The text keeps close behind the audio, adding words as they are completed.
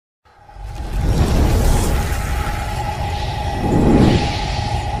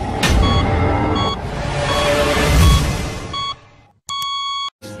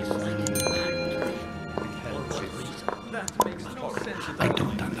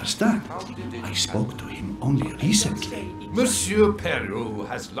understand. I spoke to him only recently. Monsieur Peru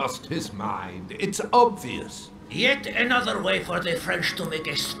has lost his mind. It's obvious. Yet another way for the French to make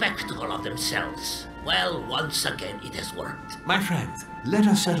a spectacle of themselves. Well, once again it has worked. My friends, let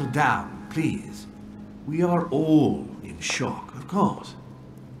us settle down, please. We are all in shock, of course.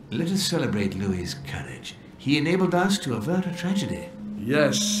 Let us celebrate Louis's courage. He enabled us to avert a tragedy.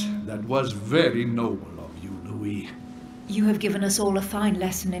 Yes, that was very noble of you, Louis. You have given us all a fine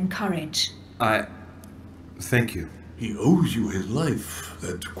lesson in courage. Thank you. He owes you his life.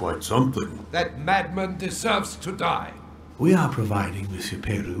 That's quite something. That madman deserves to die. We are providing Monsieur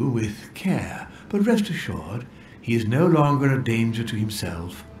Peru with care, but rest assured, he is no longer a danger to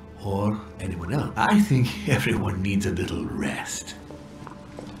himself or anyone else. I think everyone needs a little rest.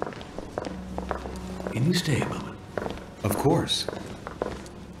 Can you stay a moment? Of course.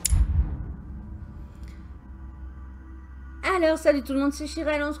 Alors, salut tout le monde, c'est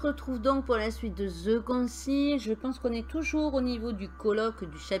Shyrelle, on se retrouve donc pour la suite de The Concile. Je pense qu'on est toujours au niveau du colloque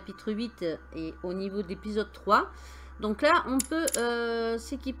du chapitre 8 et au niveau de l'épisode 3. Donc là, on peut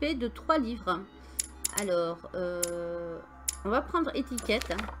s'équiper de 3 livres. Alors, on va prendre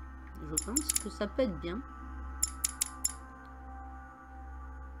étiquette. Je pense que ça peut être bien.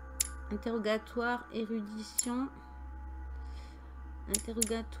 Interrogatoire, érudition.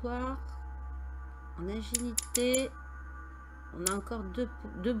 Interrogatoire. En agilité. On a encore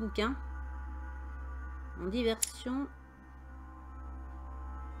deux bouquins. En diversion.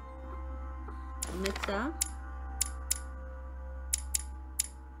 On va mettre ça.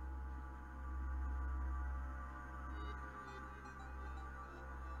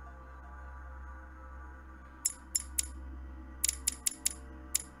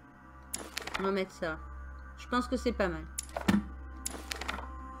 On va mettre ça. Je pense que c'est pas mal.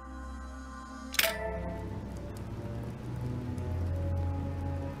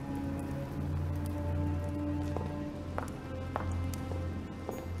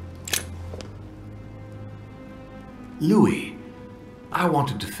 Louis, I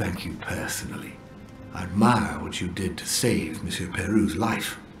wanted to thank you personally. I admire what you did to save Monsieur Peru's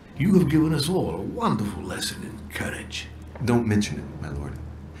life. You have given us all a wonderful lesson in courage. Don't mention it, my lord.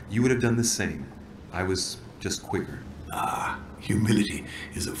 You would have done the same. I was just quicker. Ah, humility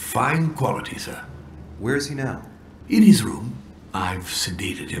is a fine quality, sir. Where is he now? In his room. I've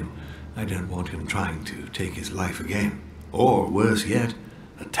sedated him. I don't want him trying to take his life again. Or, worse yet,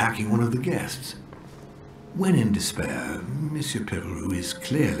 attacking one of the guests. When in despair, Monsieur Peru is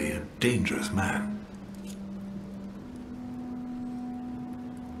clearly a dangerous man.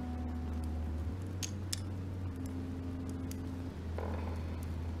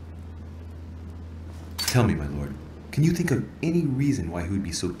 Tell me, my lord, can you think of any reason why he would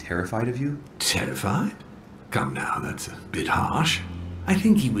be so terrified of you? Terrified? Come now, that's a bit harsh. I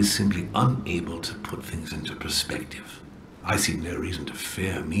think he was simply unable to put things into perspective. I see no reason to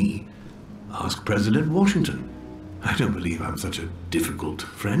fear me. Ask President Washington. I don't believe I'm such a difficult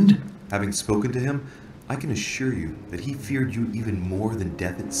friend. Having spoken to him, I can assure you that he feared you even more than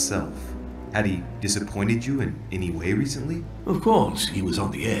death itself. Had he disappointed you in any way recently? Of course, he was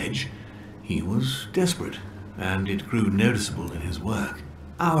on the edge. He was desperate, and it grew noticeable in his work.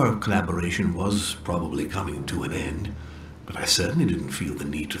 Our collaboration was probably coming to an end, but I certainly didn't feel the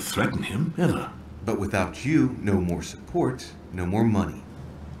need to threaten him, ever. But without you, no more support, no more money.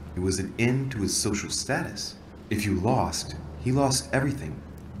 It was an end to his social status. If you lost, he lost everything,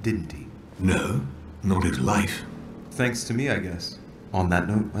 didn't he? No, not his life. Thanks to me, I guess. On that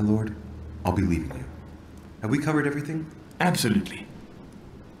note, my lord, I'll be leaving you. Have we covered everything? Absolutely.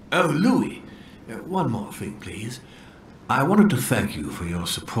 Oh, Louis, one more thing, please. I wanted to thank you for your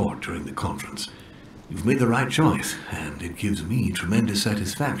support during the conference. You've made the right choice, and it gives me tremendous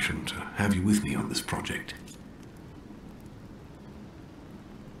satisfaction to have you with me on this project.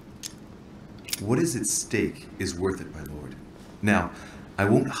 What is at stake is worth it, my lord. Now, I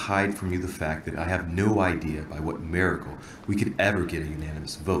won't hide from you the fact that I have no idea by what miracle we could ever get a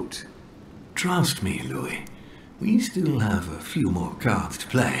unanimous vote. Trust me, Louis. We still have a few more cards to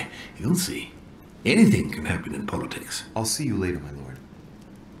play. You'll see. Anything can happen in politics. I'll see you later, my lord.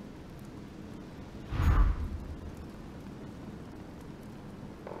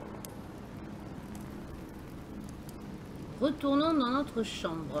 Retournons dans notre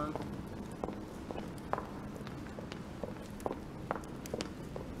chambre.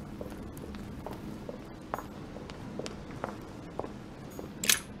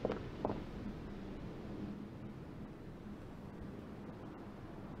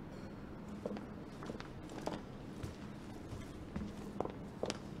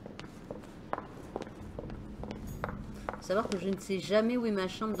 Faut savoir que je ne sais jamais où est ma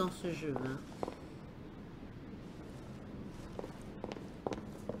chambre dans ce jeu. Hein.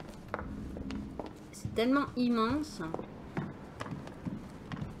 C'est tellement immense.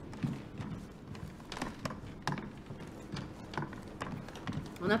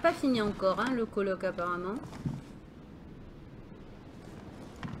 On n'a pas fini encore, hein, le colloque apparemment.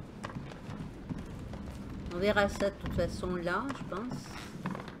 On verra ça de toute façon là, je pense.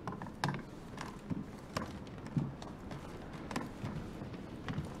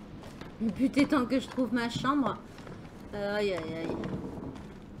 Le but étant que je trouve ma chambre. Aïe aïe aïe.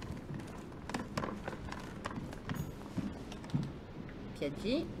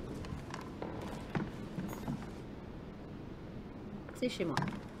 Piaggi. C'est chez moi.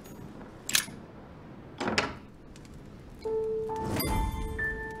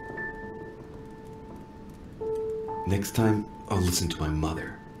 Next time, I'll listen to my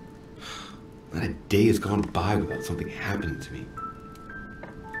mother. Not a day has gone by without something happening to me.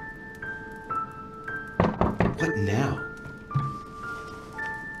 What now?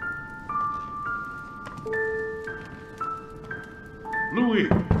 Louis,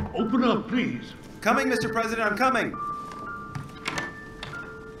 open up, please. Coming, Mr. President, I'm coming!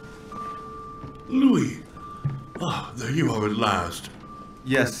 Louis. Ah, there you are at last.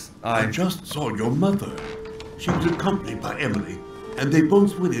 Yes, I just saw your mother. She was accompanied by Emily, and they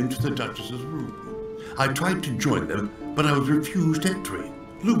both went into the Duchess's room. I tried to join them, but I was refused entry.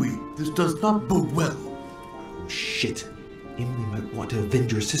 Louis, this does not bode well. Oh, shit. Emily might want to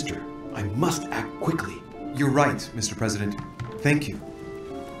avenge your sister. I must act quickly. You're right, Mr. President. Thank you.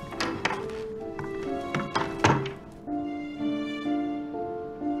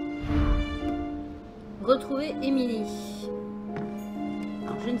 Retrouver Emily.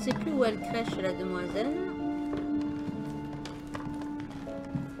 Alors, je ne sais plus où elle crèche la demoiselle.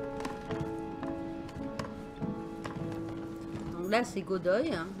 Donc là, c'est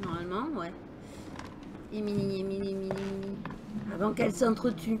Godoy, hein, normalement, ouais. Emily. Avant qu'elle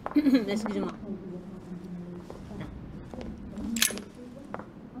s'entretue. Excusez-moi.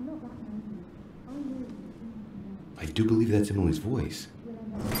 I do believe that's Emily's voice.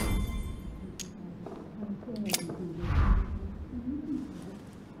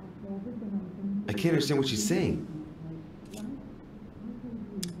 I can't understand what she's saying.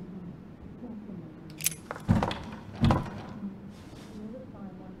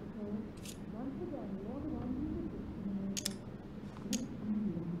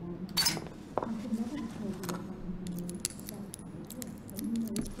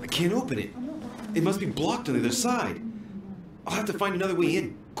 I can't open it. It must be blocked on the other side. I'll have to find another way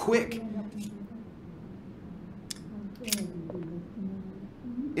in, quick.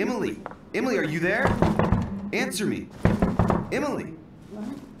 Emily! Emily, are you there? Answer me. Emily!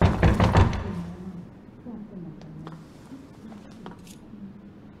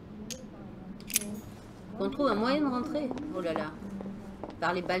 On trouve un moyen de rentrer. Oh là là.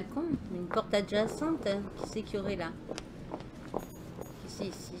 Par les balcons. Une porte adjacente. Hein. Qui c'est qu'il y aurait là?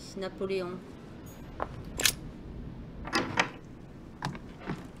 Ici, Napoléon.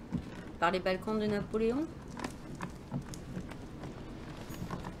 Par les balcons de Napoléon.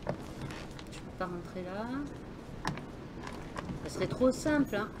 Je peux pas rentrer là. Ça serait trop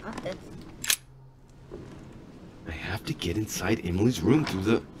simple, hein. Ah, peut-être. I have to get inside Emily's room through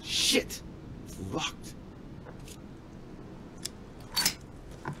the... Shit! It's locked.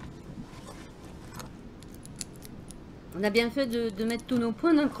 On a bien fait de mettre tous nos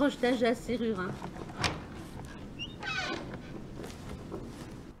points d'accrochage à la serrure, hein.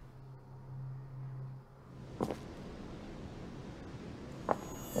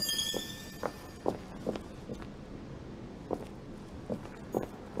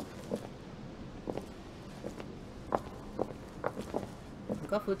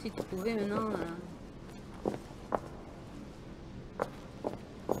 Encore faut-il trouver maintenant...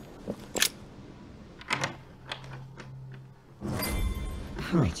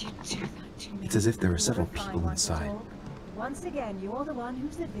 It's as if there are several people inside. Once again, you're the one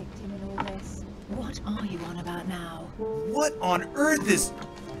who's the victim in all this. What are you on about now? What on earth is...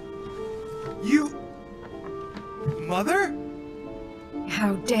 You... Mother?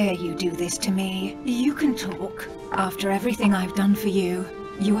 How dare you do this to me? You can talk. After everything I've done for you.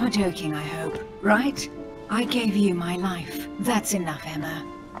 You are joking, I hope, right? I gave you my life. That's enough, Emma.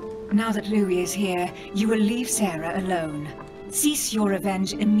 Now that Louis is here, you will leave Sarah alone. Cease your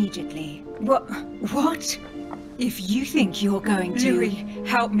revenge immediately. What? If you think you're going to... Louis,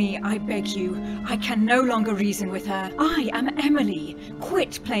 help me, I beg you. I can no longer reason with her. I am Emily.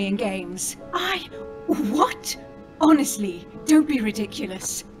 Quit playing games. What? Honestly, don't be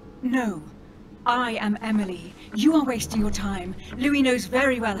ridiculous. No. I am Emily. You are wasting your time. Louis knows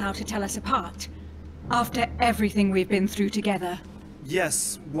very well how to tell us apart. After everything we've been through together.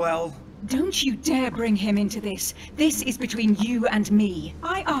 Yes, well... Don't you dare bring him into this. This is between you and me.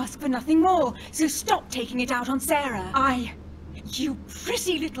 I ask for nothing more, so stop taking it out on Sarah. You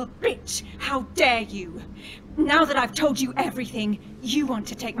pretty little bitch! How dare you! Now that I've told you everything, you want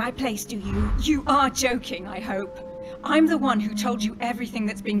to take my place, do you? You are joking, I hope. I'm the one who told you everything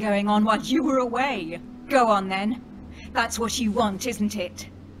that's been going on while you were away. Go on then. That's what you want, isn't it?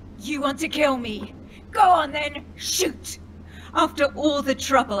 You want to kill me? Go on then, shoot! After all the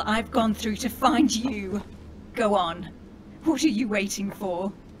trouble I've gone through to find you. Go on. What are you waiting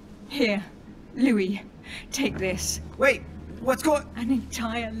for? Here, Louis, take this. Wait, what's going... An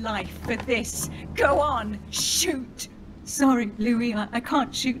entire life for this. Go on, shoot! Sorry, Louis, I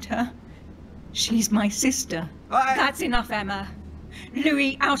can't shoot her. She's my sister. That's enough, Emma.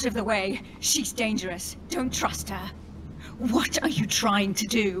 Louis, out of the way. She's dangerous. Don't trust her. What are you trying to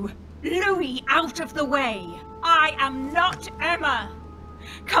do? Louis, out of the way! I am not Emma!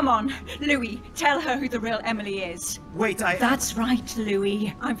 Come on, Louis, tell her who the real Emily is. Wait, That's right,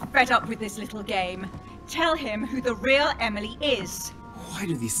 Louis. I'm fed up with this little game. Tell him who the real Emily is. Why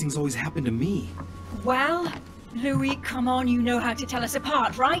do these things always happen to me? Well, Louis, come on, you know how to tell us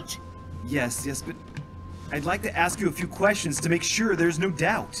apart, right? Yes, but... I'd like to ask you a few questions to make sure there's no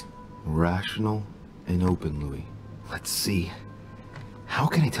doubt. Rational and open, Louis. Let's see. How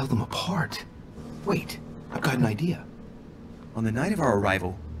can I tell them apart? Wait, I've got an idea. On the night of our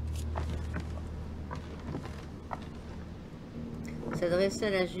arrival... S'adresser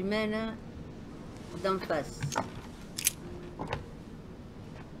à la jumelle d'en face.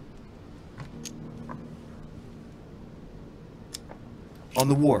 On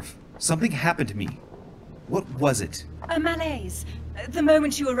the wharf, something happened to me. What was it? A malaise. The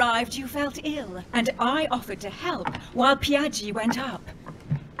moment you arrived, you felt ill, and I offered to help while Piaggi went up.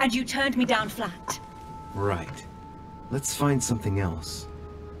 And you turned me down flat. Right. Let's find something else.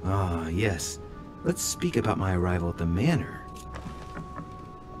 Ah, yes. Let's speak about my arrival at the manor.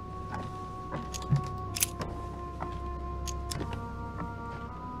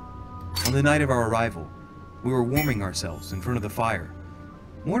 On the night of our arrival, we were warming ourselves in front of the fire.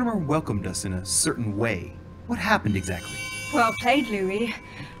 Mortimer welcomed us in a certain way. What happened exactly? Well played, Louis.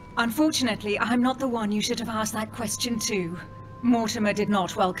 Unfortunately, I'm not the one you should have asked that question to. Mortimer did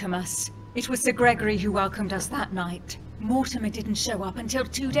not welcome us. It was Sir Gregory who welcomed us that night. Mortimer didn't show up until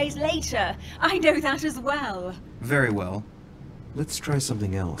 2 days later. I know that as well. Very well. Let's try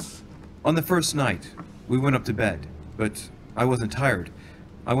something else. On the first night, we went up to bed, but I wasn't tired.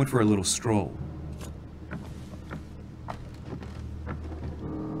 I went for a little stroll.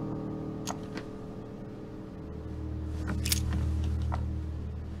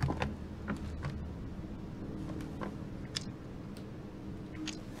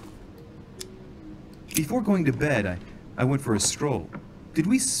 Before going to bed, I went for a stroll. Did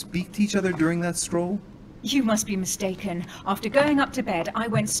we speak to each other during that stroll? You must be mistaken. After going up to bed, I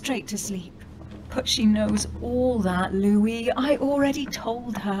went straight to sleep. But she knows all that, Louis. I already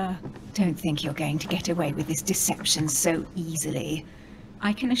told her. Don't think you're going to get away with this deception so easily.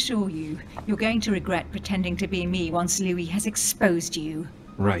 I can assure you, you're going to regret pretending to be me once Louis has exposed you.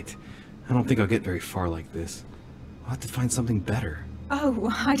 Right. I don't think I'll get very far like this. I'll have to find something better.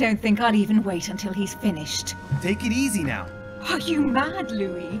 Oh, I don't think I'll even wait until he's finished. Take it easy now. Are you mad,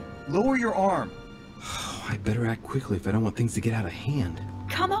 Louis? Lower your arm. I better act quickly if I don't want things to get out of hand.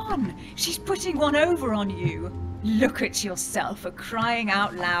 Come on, she's putting one over on you. Look at yourself for crying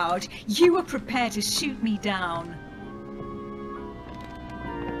out loud. You were prepared to shoot me down.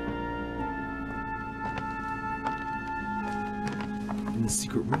 In the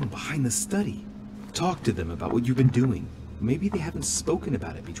secret room behind the study. Talk to them about what you've been doing. Maybe they haven't spoken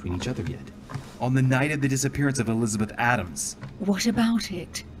about it between each other yet. On the night of the disappearance of Elizabeth Adams. What about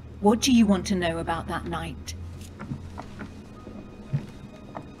it? What do you want to know about that night?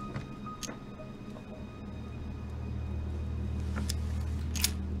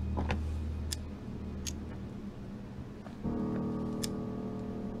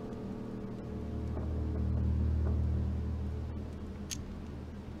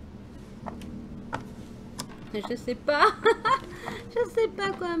 Je sais pas. Je sais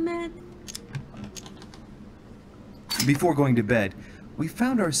pas quoi mettre. Before going to bed, we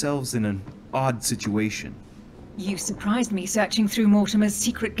found ourselves in an odd situation. You surprised me searching through Mortimer's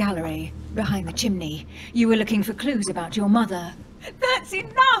secret gallery, behind the chimney. You were looking for clues about your mother. That's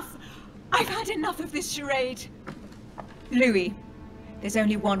enough! I've had enough of this charade. Louis, there's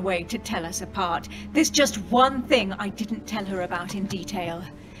only one way to tell us apart. There's just one thing I didn't tell her about in detail.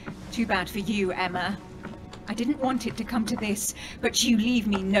 Too bad for you, Emma. I didn't want it to come to this, but you leave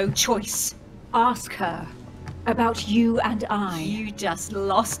me no choice. Ask her about you and I. You just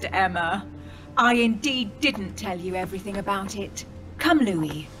lost, Emma. I indeed didn't tell you everything about it. Come,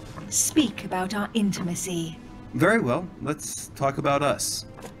 Louis. Speak about our intimacy. Very well, let's talk about us.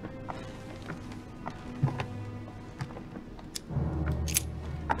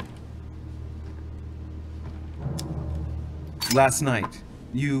 Last night,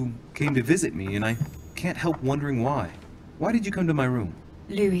 you came to visit me, and I can't help wondering why. Why did you come to my room?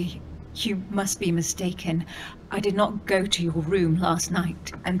 Louis, you must be mistaken. I did not go to your room last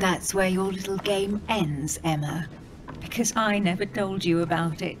night, and that's where your little game ends, Emma. Because I never told you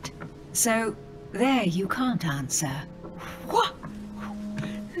about it. So, there you can't answer. What?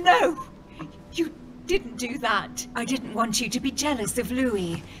 No! You didn't do that. I didn't want you to be jealous of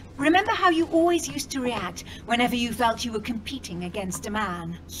Louis. Remember how you always used to react whenever you felt you were competing against a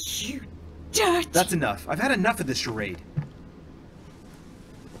man? You dirty... That's enough. I've had enough of this charade.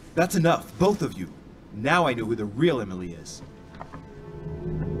 That's enough, both of you. Now I know who the real Emily is.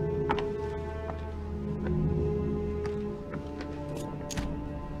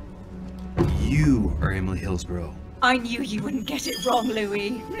 You are Emily Hillsborough. I knew you wouldn't get it wrong,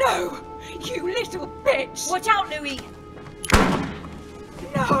 Louis. No! You little bitch! Watch out, Louis!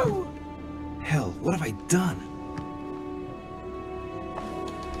 No! Hell, what have I done?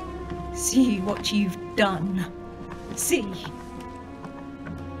 See what you've done. See.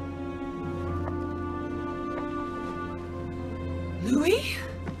 Louis?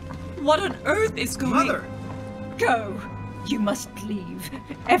 What on earth is going... Mother! Go. You must leave.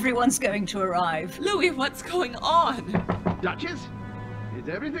 Everyone's going to arrive. Louis, what's going on? Duchess? Is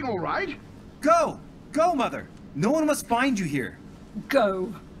everything all right? Go! Go, Mother! No one must find you here.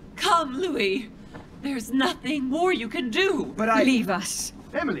 Go. Come, Louis. There's nothing more you can do. But I... Leave us.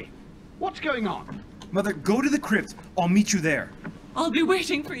 Emily, what's going on? Mother, go to the crypt. I'll meet you there. I'll be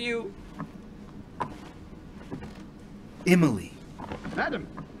waiting for you. Emily. Madam,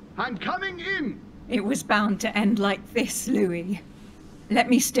 I'm coming in. It was bound to end like this, Louis. Let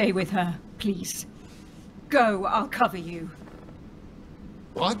me stay with her, please. Go, I'll cover you.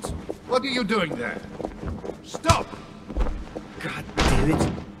 What? What are you doing there? Stop! God damn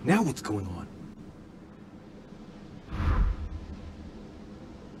it. Now what's going on?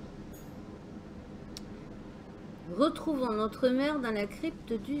 Retrouvons notre mère dans la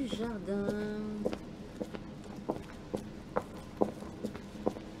crypte du jardin.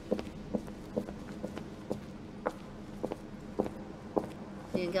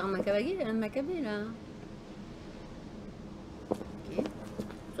 Il y a un garde macabé là. Ok.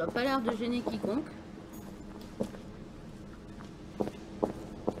 Ça n'a pas l'air de gêner quiconque.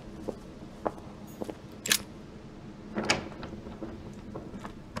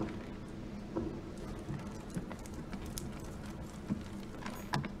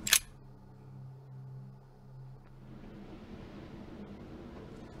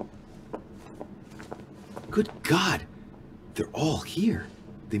 Good God! They're all here.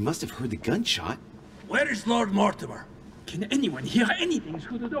 They must have heard the gunshot. Where is Lord Mortimer? Can anyone hear anything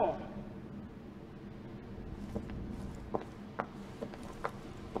through the door?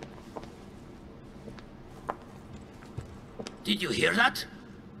 Did you hear that?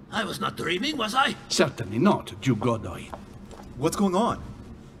 I was not dreaming, was I? Certainly not, Duke Godoy. What's going on?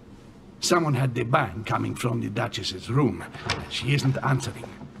 Someone had the bang coming from the Duchess's room. She isn't answering.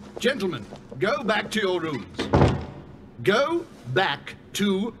 Gentlemen, go back to your rooms. Go back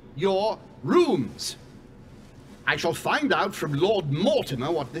to your rooms. I shall find out from Lord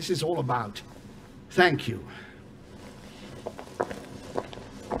Mortimer what this is all about. Thank you.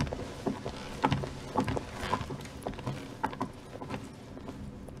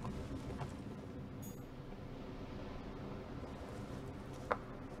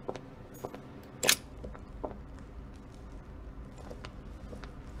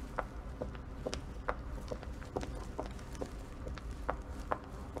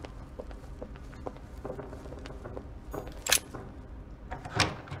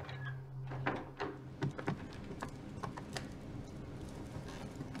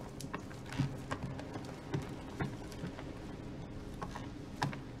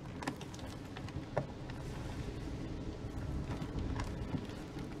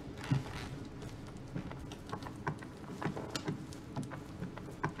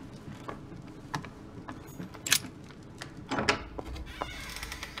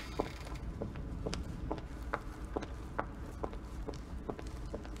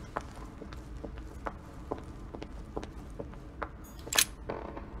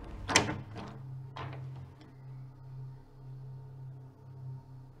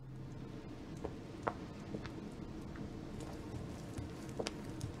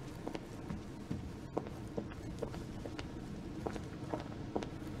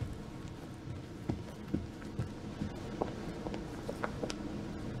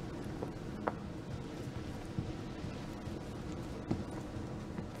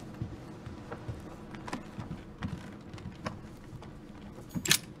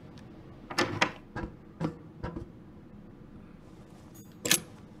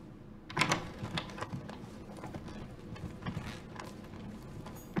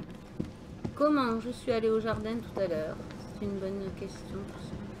 comment je suis allée au jardin tout à l'heure? C'est une bonne question tout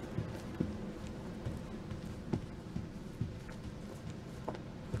ça.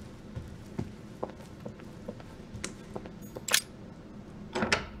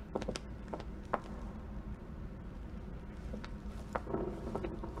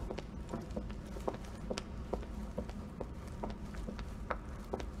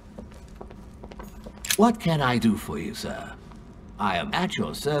 What can I do for you, sir? I am at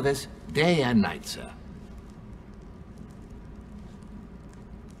your service day and night, sir.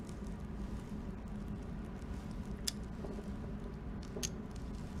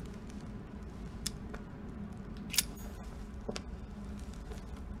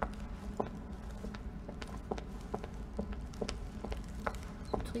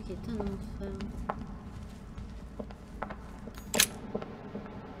 Ce truc est un enfer.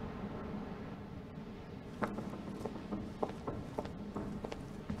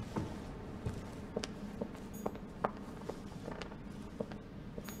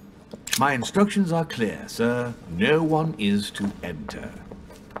 My instructions are clear, sir. No one is to enter.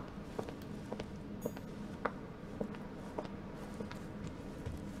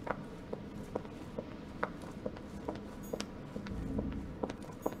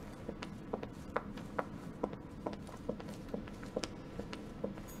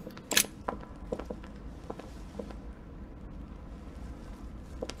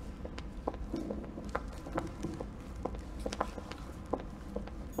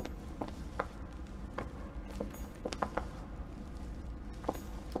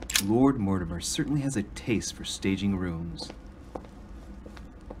 Lord Mortimer certainly has a taste for staging rooms.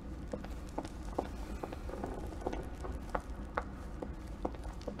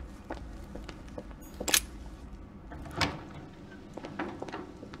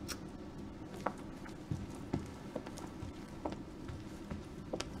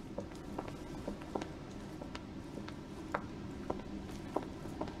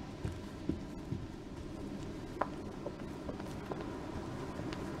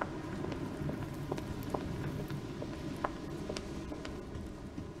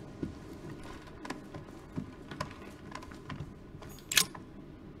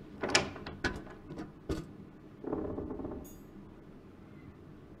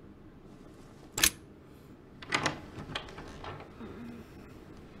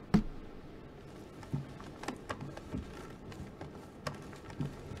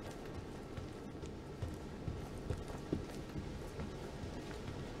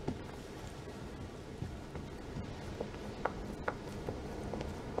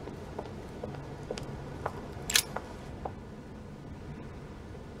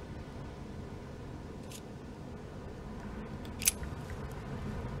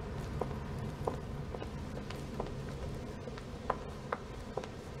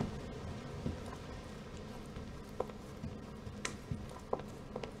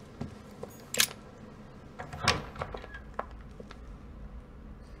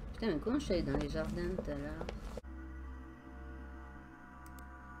 Putain, mais comment je suis allée dans les jardins tout à l'heure?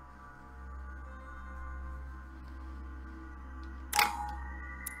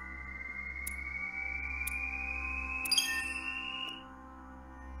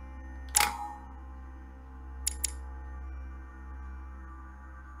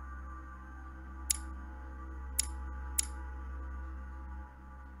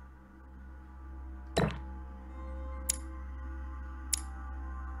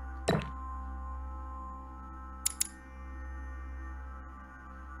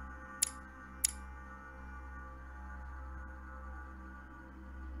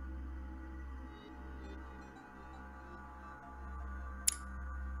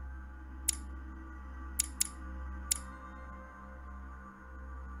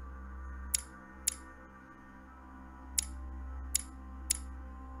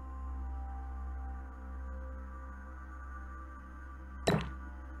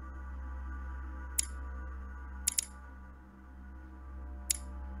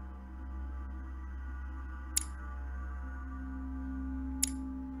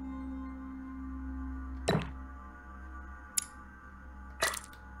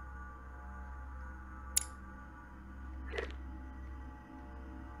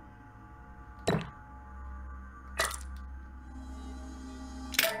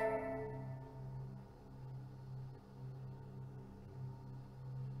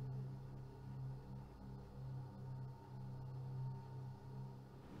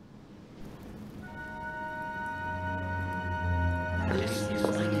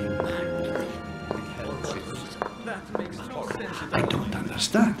 I don't understand.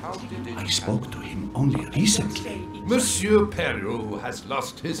 understand. I spoke to him only recently. Monsieur Perrault has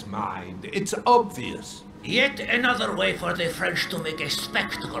lost his mind. It's obvious. Yet another way for the French to make a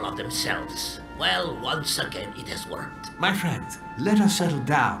spectacle of themselves. Well, once again it has worked. My friends, let us settle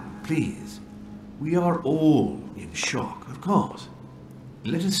down, please. We are all in shock, of course.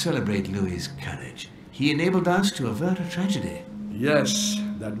 Let us celebrate Louis's courage. He enabled us to avert a tragedy. Yes,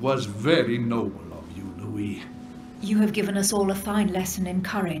 that was very noble of you, Louis. You have given us all a fine lesson in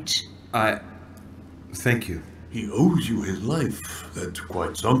courage. Thank you. He owes you his life. That's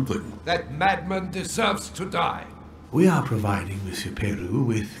quite something. That madman deserves to die. We are providing Monsieur Perrault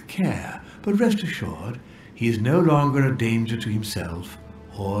with care, but rest assured, he is no longer a danger to himself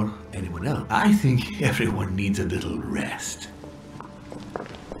or anyone else. I think everyone needs a little rest.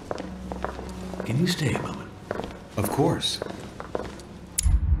 Can you stay a moment? Of course.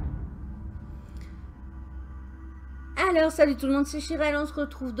 Alors, salut tout le monde, c'est Shyrelle. On se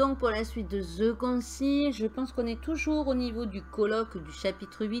retrouve donc pour la suite de The Concis. Je pense qu'on est toujours au niveau du colloque du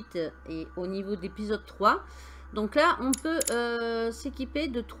chapitre 8 et au niveau d'épisode 3. Donc là, on peut s'équiper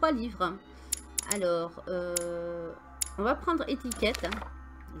de 3 livres. Alors, on va prendre étiquette.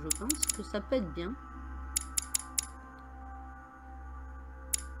 Je pense que ça peut être bien.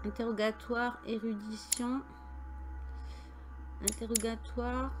 Interrogatoire, érudition.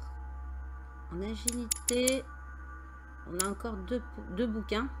 Interrogatoire. En agilité. On a encore deux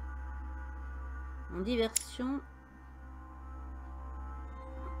bouquins. En diversion.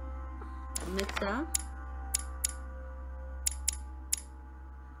 On va mettre ça.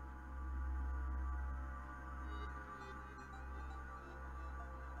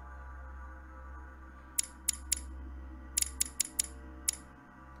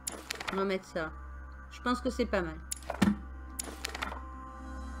 On va mettre ça. Je pense que c'est pas mal.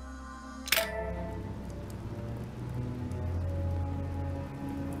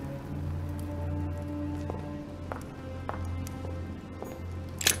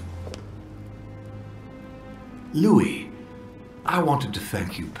 Louis, I wanted to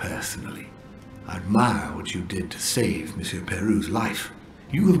thank you personally. I admire what you did to save Monsieur Perrault's life.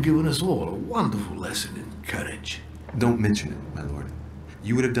 You have given us all a wonderful lesson in courage. Don't mention it, my lord.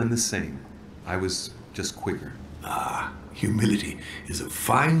 You would have done the same. I was just quicker. Ah, humility is a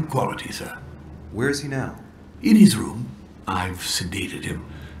fine quality, sir. Where is he now? In his room. I've sedated him.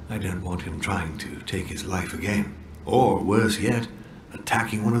 I don't want him trying to take his life again. Or, worse yet,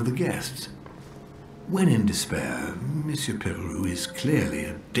 attacking one of the guests. When in despair, Monsieur Perrault is clearly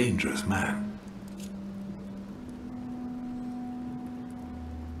a dangerous man.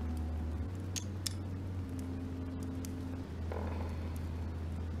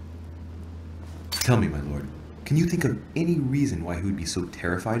 Tell me, my lord, can you think of any reason why he would be so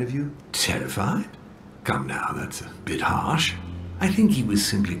terrified of you? Terrified? Come now, that's a bit harsh. I think he was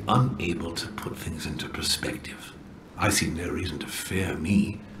simply unable to put things into perspective. I see no reason to fear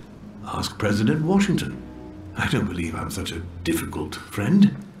me. Ask President Washington. I don't believe I'm such a difficult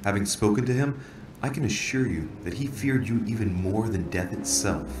friend. Having spoken to him, I can assure you that he feared you even more than death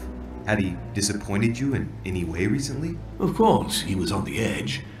itself. Had he disappointed you in any way recently? Of course, he was on the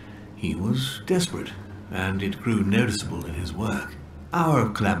edge. He was desperate, and it grew noticeable in his work. Our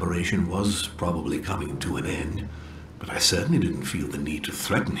collaboration was probably coming to an end, but I certainly didn't feel the need to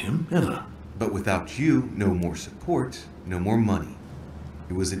threaten him, ever. But without you, no more support, no more money.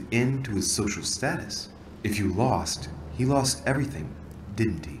 It was an end to his social status. If you lost, he lost everything,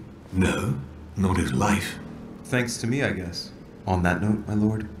 didn't he? No, not his life. Thanks to me, I guess. On that note, my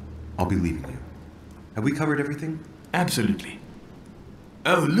lord, I'll be leaving you. Have we covered everything? Absolutely.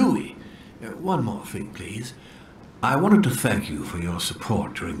 Oh, Louis, one more thing, please. I wanted to thank you for your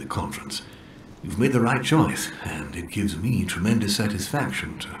support during the conference. You've made the right choice, and it gives me tremendous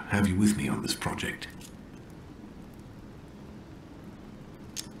satisfaction to have you with me on this project.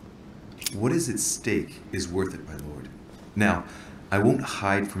 What is at stake is worth it, my lord. Now, I won't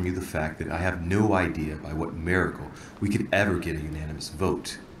hide from you the fact that I have no idea by what miracle we could ever get a unanimous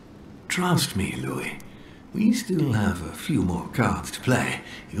vote. Trust me, Louis. We still have a few more cards to play.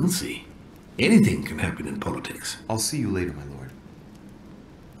 You'll see. Anything can happen in politics. I'll see you later, my lord.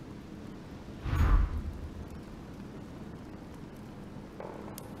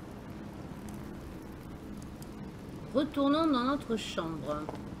 Retournons dans notre chambre.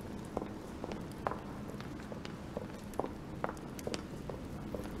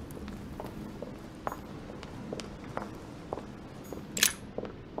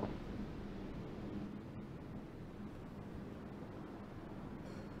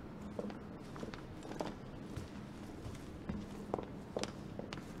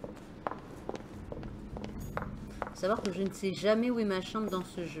 savoir que je ne sais jamais où est ma chambre dans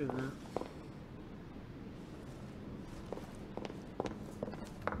ce jeu. Hein.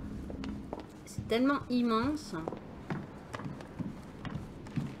 C'est tellement immense.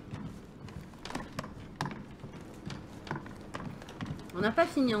 On n'a pas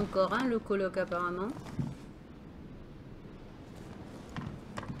fini encore, hein, le colloque apparemment.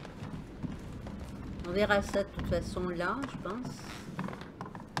 On verra ça de toute façon là, je pense.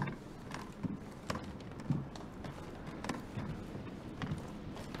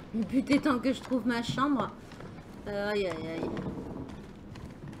 Le but étant que je trouve ma chambre. Aïe aïe aïe.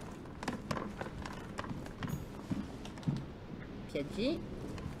 Piaggi.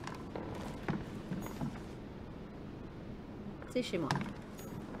 C'est chez moi.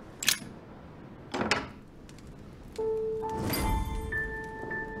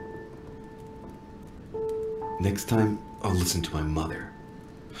 Next time, I'll listen to my mother.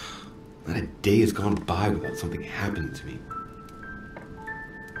 Not a day has gone by without something happening to me.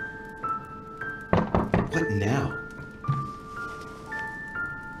 What now?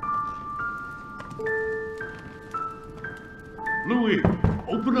 Louis,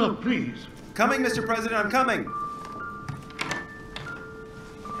 open up, please. Coming, Mr. President, I'm coming!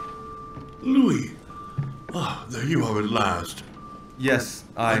 Louis. Ah, there you are at last. Yes,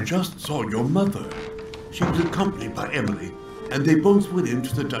 I just saw your mother. She was accompanied by Emily, and they both went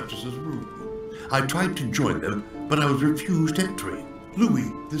into the Duchess's room. I tried to join them, but I was refused entry.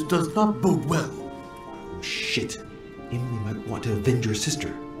 Louis, this does not bode well. Oh, shit. Emily might want to avenge her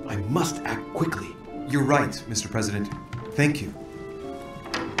sister. I must act quickly. You're right, Mr. President. Thank you.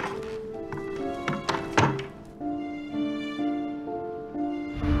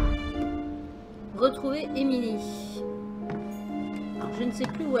 Retrouver Emily. Alors, je ne sais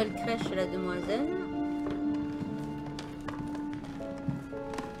plus où elle crèche la demoiselle.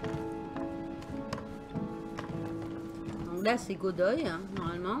 Donc là, c'est Godoy, hein,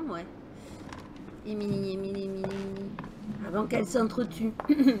 normalement, ouais. Emily. Avant qu'elle s'entretue.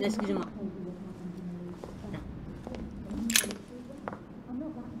 Excusez-moi.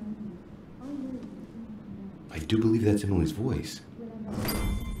 I do believe that's Emily's voice.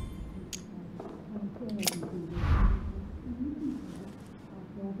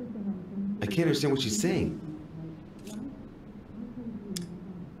 I can't understand what she's saying.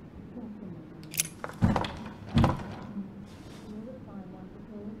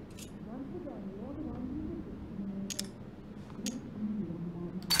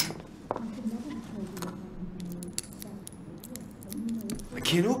 I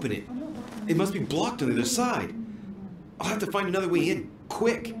can't open it. It must be blocked on the other side. I'll have to find another way in,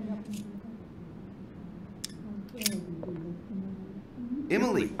 quick.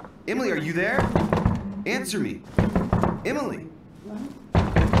 Emily! Emily, are you there? Answer me. Emily!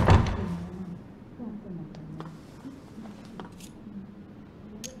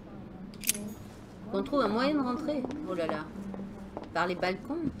 On trouve un moyen de rentrer. Oh là là. Par les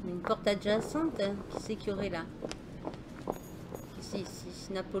balcons. Une porte adjacente. Qui c'est qu'il y aurait là? Qui c'est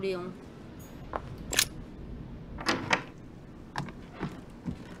ici? Napoléon.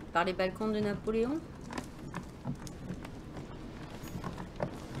 Par les balcons de Napoléon?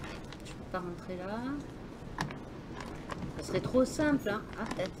 Je peux pas rentrer là. Ça serait trop simple, hein? Ah,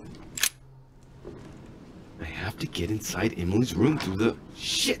 peut-être. I have to get inside Emily's room through the...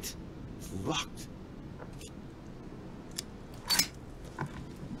 Shit! It's locked.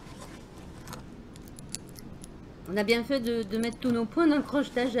 On a bien fait de mettre tous nos points dans le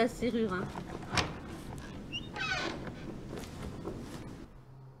crochetage de la serrure, hein.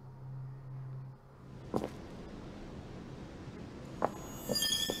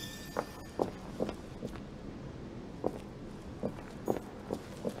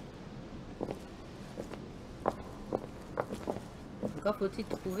 Encore faut-il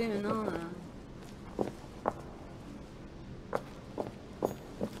trouver maintenant...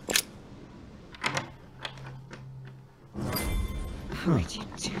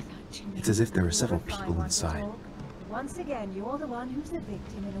 It's as if there are several people inside. Once again, you're the one who's the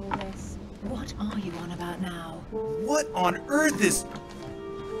victim in all this. What are you on about now? What on earth is...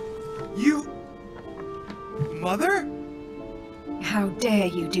 You... Mother? How dare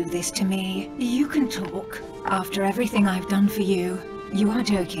you do this to me? You can talk. After everything I've done for you. You are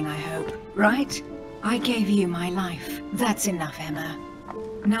joking, I hope, right? I gave you my life. That's enough, Emma.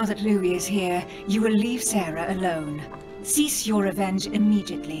 Now that Louis is here, you will leave Sarah alone. Cease your revenge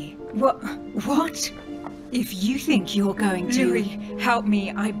immediately. What? If you think you're going to... Louis, help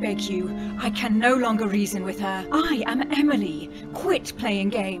me, I beg you. I can no longer reason with her. I am Emily. Quit playing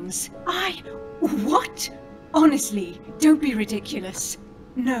games. What? Honestly, don't be ridiculous.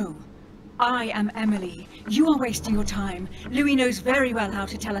 No. I am Emily. You are wasting your time. Louis knows very well how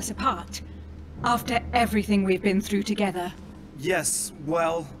to tell us apart. After everything we've been through together. Yes,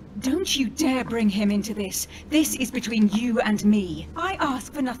 well... Don't you dare bring him into this. This is between you and me. I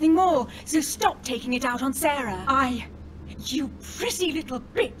ask for nothing more, so stop taking it out on Sarah. You pretty little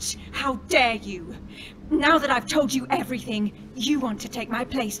bitch! How dare you! Now that I've told you everything, you want to take my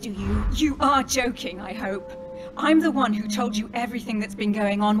place, do you? You are joking, I hope. I'm the one who told you everything that's been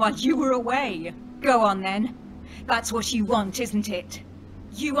going on while you were away. Go on then. That's what you want, isn't it?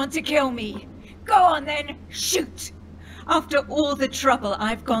 You want to kill me. Go on then, shoot! After all the trouble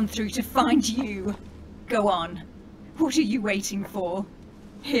I've gone through to find you. Go on. What are you waiting for?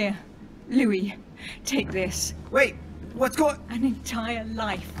 Here, Louis, take this. Wait, what's going... An entire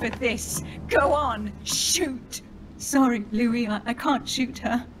life for this. Go on, shoot! Sorry, Louis, I can't shoot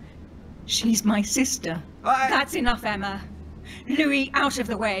her. She's my sister. That's enough, Emma. Louis, out of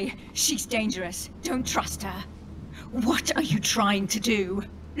the way. She's dangerous. Don't trust her. What are you trying to do?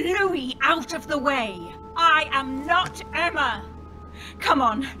 Louis, out of the way! I am not Emma! Come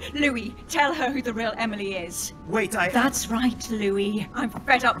on, Louis, tell her who the real Emily is. Wait, That's right, Louis. I'm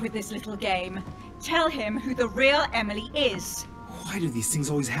fed up with this little game. Tell him who the real Emily is. Why do these things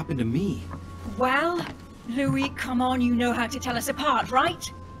always happen to me? Well, Louis, come on, you know how to tell us apart, right?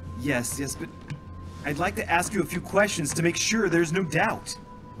 Yes, but I'd like to ask you a few questions to make sure there's no doubt.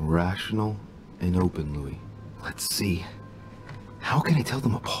 Rational and open, Louis. Let's see. How can I tell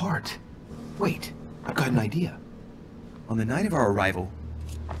them apart? Wait, I've got an idea. On the night of our arrival...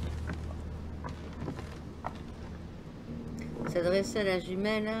 S'adresse à la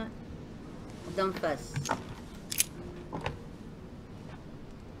jumelle d'en face.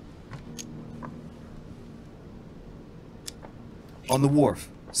 On the wharf,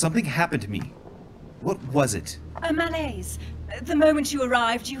 something happened to me. What was it? A malaise. The moment you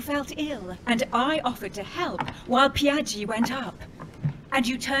arrived, you felt ill, and I offered to help while Piaggi went up. And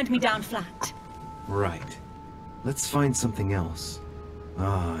you turned me down flat. Right. Let's find something else.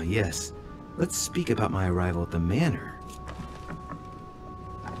 Ah, yes. Let's speak about my arrival at the manor.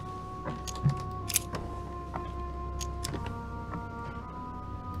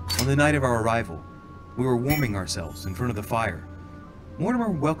 On the night of our arrival, we were warming ourselves in front of the fire. Mortimer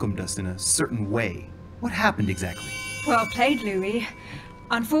welcomed us in a certain way. What happened exactly? Well played, Louis.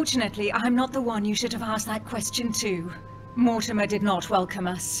 Unfortunately, I'm not the one you should have asked that question to. Mortimer did not welcome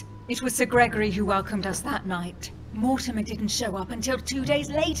us. It was Sir Gregory who welcomed us that night. Mortimer didn't show up until 2 days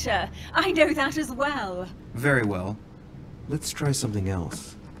later. I know that as well. Very well. Let's try something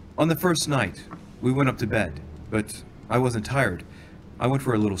else. On the first night, we went up to bed, but I wasn't tired. I went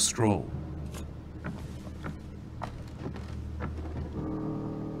for a little stroll.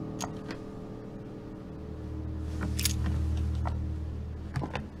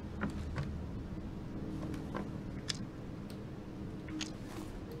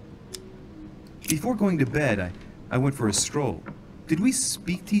 Before going to bed, I went for a stroll. Did we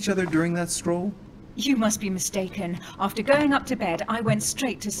speak to each other during that stroll? You must be mistaken. After going up to bed, I went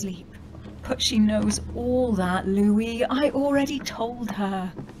straight to sleep. But she knows all that, Louis. I already told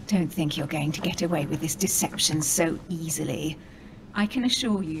her. Don't think you're going to get away with this deception so easily. I can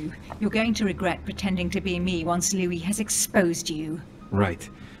assure you, you're going to regret pretending to be me once Louis has exposed you. Right.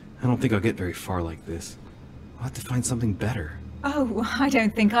 I don't think I'll get very far like this. I'll have to find something better. Oh, I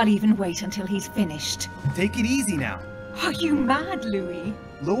don't think I'll even wait until he's finished. Take it easy now. Are you mad, Louis?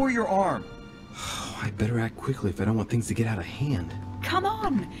 Lower your arm. I better act quickly if I don't want things to get out of hand. Come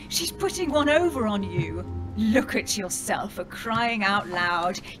on, she's putting one over on you. Look at yourself for crying out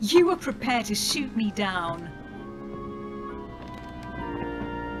loud. You were prepared to shoot me down.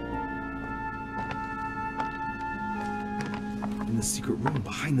 In the secret room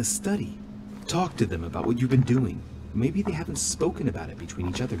behind the study. Talk to them about what you've been doing. Maybe they haven't spoken about it between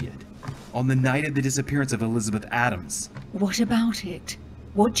each other yet. On the night of the disappearance of Elizabeth Adams. What about it?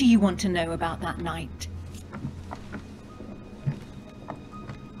 What do you want to know about that night?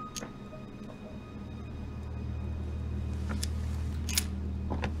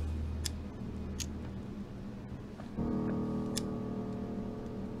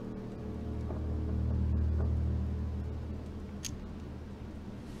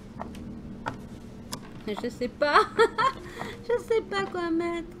 Je sais pas. Je sais pas quoi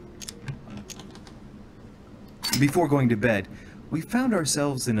mettre. Before going to bed, we found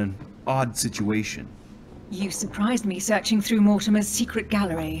ourselves in an odd situation. You surprised me searching through Mortimer's secret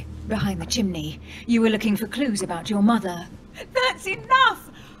gallery, behind the chimney. You were looking for clues about your mother. That's enough!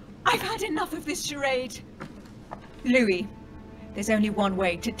 I've had enough of this charade. Louis, there's only one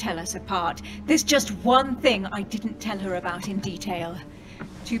way to tell us apart. There's just one thing I didn't tell her about in detail.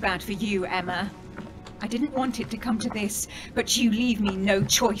 Too bad for you, Emma. I didn't want it to come to this, but you leave me no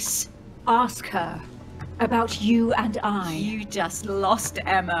choice. Ask her about you and I. You just lost,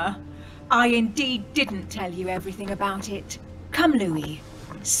 Emma. I indeed didn't tell you everything about it. Come, Louis.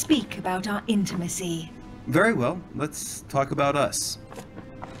 Speak about our intimacy. Very well, let's talk about us.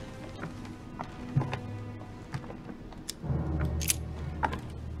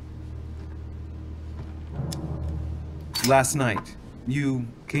 Last night, you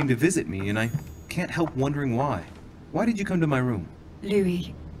came to visit me, and I can't help wondering why. Why did you come to my room?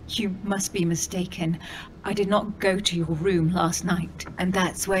 Louis, you must be mistaken. I did not go to your room last night, and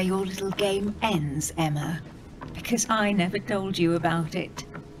that's where your little game ends, Emma. Because I never told you about it.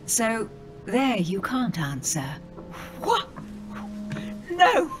 So, there you can't answer. What?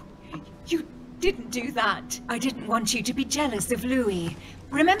 No! You didn't do that. I didn't want you to be jealous of Louis.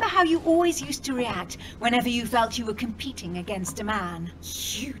 Remember how you always used to react whenever you felt you were competing against a man?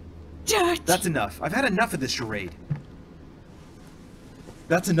 You dirty... That's enough. I've had enough of this charade.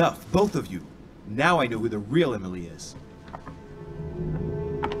 That's enough, both of you. Now I know who the real Emily is.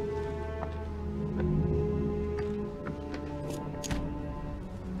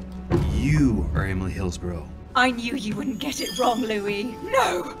 You are Emily Hillsborough. I knew you wouldn't get it wrong, Louis.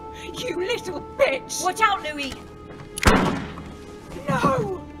 No! You little bitch! Watch out, Louis!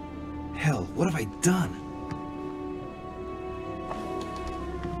 No! Hell, what have I done?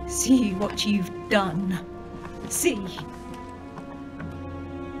 See what you've done. See.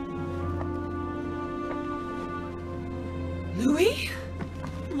 Louis?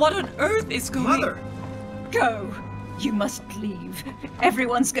 What on earth is going... Mother! Go. You must leave.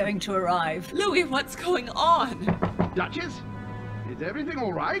 Everyone's going to arrive. Louis, what's going on? Duchess? Is everything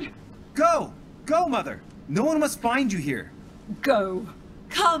all right? Go! Go, Mother! No one must find you here. Go.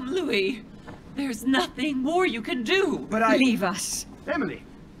 Come, Louis. There's nothing more you can do. But I... Leave us. Emily,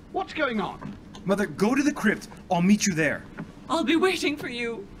 what's going on? Mother, go to the crypt. I'll meet you there. I'll be waiting for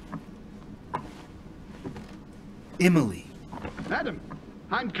you. Emily. Madam,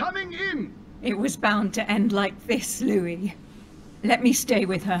 I'm coming in. It was bound to end like this, Louis. Let me stay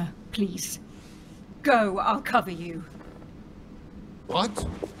with her, please. Go, I'll cover you. What?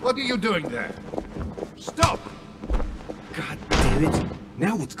 What are you doing there? Stop! God damn it.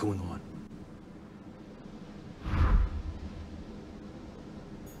 Now what's going on?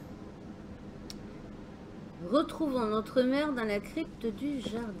 Retrouvons notre mère dans la crypte du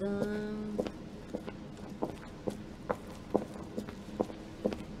jardin.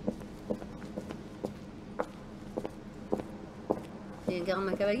 Il y a un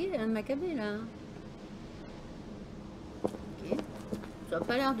garde macabé là. Ok. Ça n'a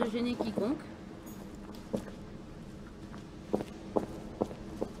pas l'air de gêner quiconque.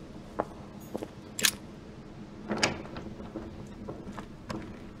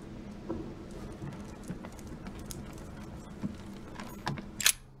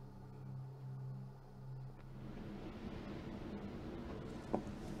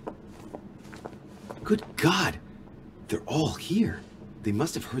 Good God! They're all here. They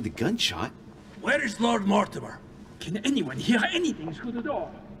must have heard the gunshot. Where is Lord Mortimer? Can anyone hear anything through the door?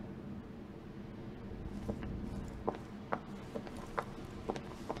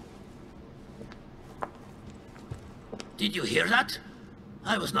 Did you hear that?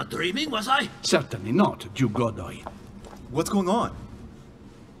 I was not dreaming, was I? Certainly not, Duke Godoy. What's going on?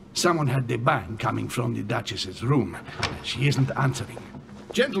 Someone had the bang coming from the Duchess's room. She isn't answering.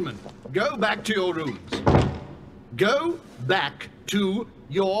 Gentlemen, go back to your rooms. Go back to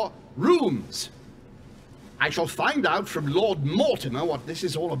your rooms. I shall find out from Lord Mortimer what this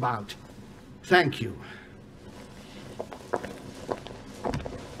is all about. Thank you.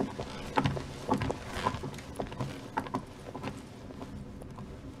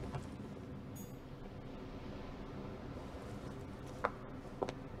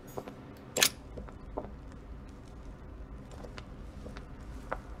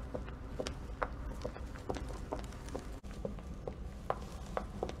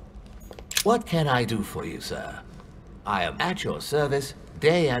 What can I do for you, sir? I am at your service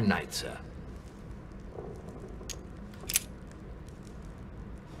day and night, sir.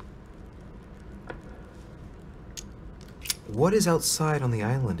 What is outside on the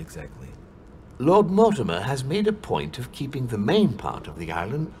island exactly? Lord Mortimer has made a point of keeping the main part of the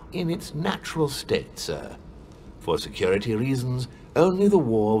island in its natural state, sir. For security reasons, only the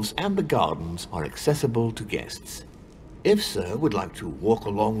wharves and the gardens are accessible to guests. If Sir would like to walk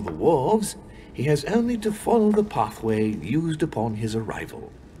along the wharves, he has only to follow the pathway used upon his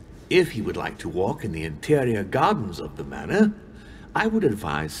arrival. If he would like to walk in the interior gardens of the manor, I would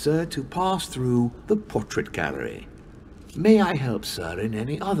advise Sir to pass through the portrait gallery. May I help, sir, in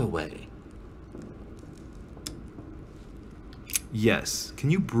any other way? Yes.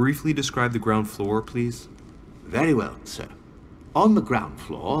 Can you briefly describe the ground floor, please? Very well, sir. On the ground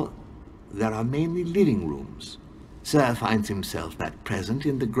floor, there are mainly living rooms. Sir finds himself at present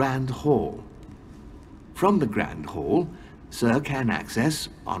in the Grand Hall. From the Grand Hall, Sir can access,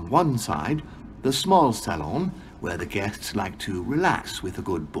 on one side, the small salon, where the guests like to relax with a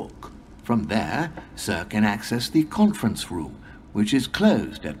good book. From there, Sir can access the conference room, which is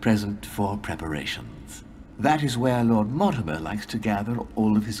closed at present for preparations. That is where Lord Mortimer likes to gather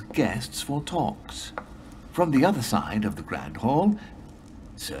all of his guests for talks. From the other side of the Grand Hall,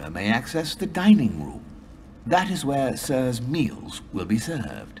 Sir may access the dining room. That is where Sir's meals will be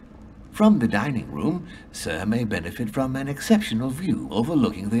served. From the dining room, Sir may benefit from an exceptional view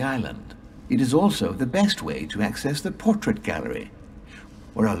overlooking the island. It is also the best way to access the portrait gallery,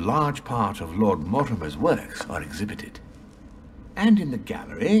 where a large part of Lord Mortimer's works are exhibited. And in the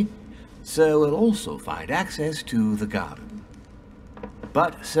gallery, Sir will also find access to the garden.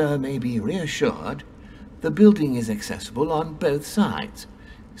 But Sir may be reassured the building is accessible on both sides,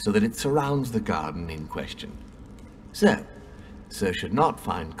 so that it surrounds the garden in question. So, Sir should not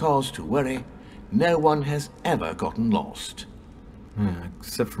find cause to worry. No one has ever gotten lost.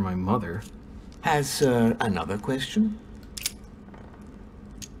 Except for my mother. Has Sir another question?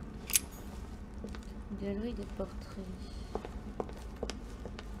 Galerie des portraits.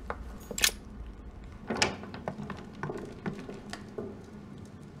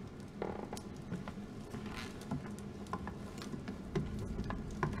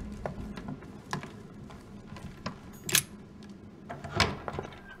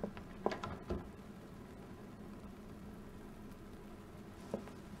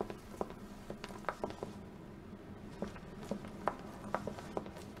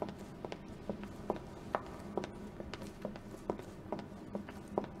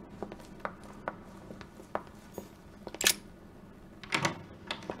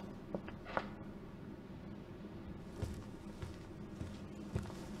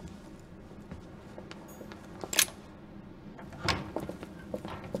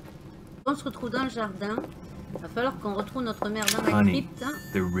 On se retrouve dans le jardin. Il va falloir qu'on retrouve notre mère dans la Honey, crypte.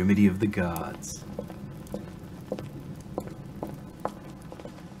 the remedy of the gods.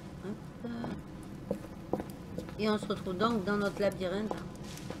 Et on se retrouve donc dans notre labyrinthe.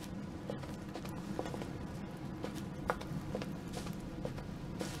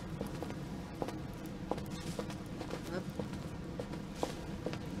 Hop.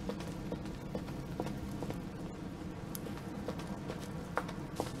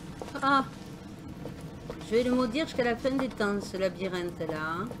 Ah! Je vais le maudire jusqu'à la fin des temps, ce labyrinthe-là.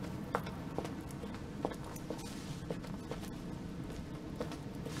 Hein.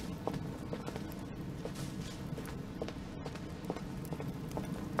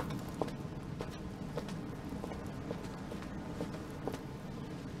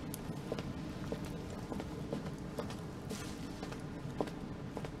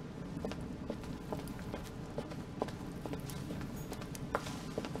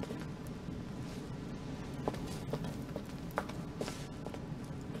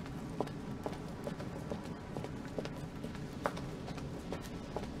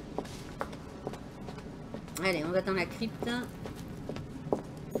 Allez, on va dans la crypte.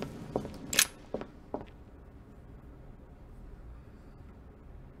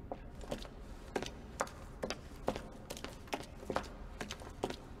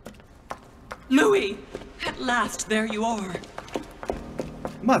 Louis! At last, there you are.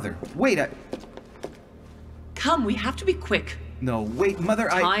 Mother, wait, Come, we have to be quick. No, wait, Mother,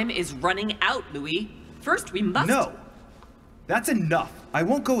 Time is running out, Louis. First, we must... No! That's enough. I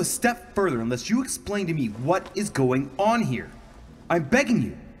won't go a step further unless you explain to me what is going on here. I'm begging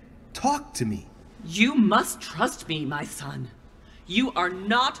you. Talk to me. You must trust me, my son. You are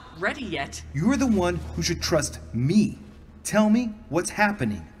not ready yet. You're the one who should trust me. Tell me what's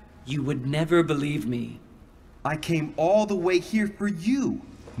happening. You would never believe me. I came all the way here for you.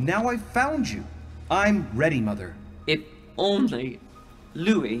 Now I've found you. I'm ready, Mother. If only...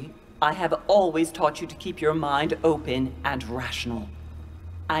 Louis, I have always taught you to keep your mind open and rational.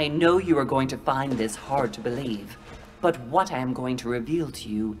 I know you are going to find this hard to believe, but what I am going to reveal to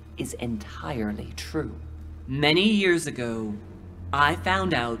you is entirely true. Many years ago, I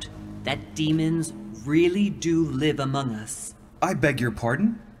found out that demons really do live among us. I beg your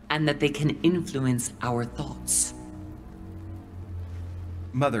pardon? And that they can influence our thoughts.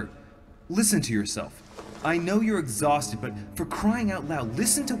 Mother, listen to yourself. I know you're exhausted, but for crying out loud,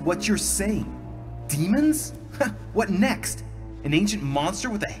 listen to what you're saying. Demons? What next? An ancient monster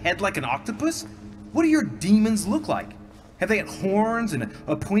with a head like an octopus? What do your demons look like? Have they got horns and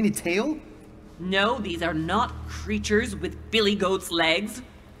a pointed tail? No, these are not creatures with billy goat's legs.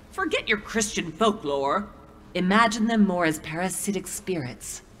 Forget your Christian folklore. Imagine them more as parasitic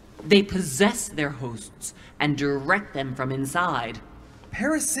spirits. They possess their hosts and direct them from inside.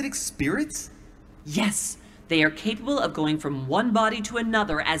 Parasitic spirits? Yes, they are capable of going from one body to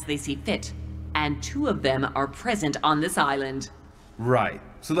another as they see fit. And 2 of them are present on this island. Right.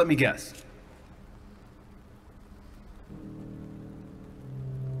 So let me guess.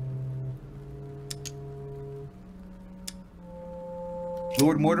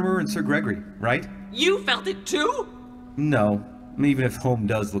 Lord Mortimer and Sir Gregory, right? You felt it too? No, even if Home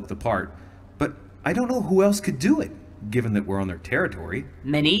does look the part. But I don't know who else could do it, given that we're on their territory.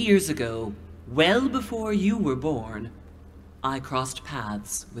 Many years ago, well before you were born, I crossed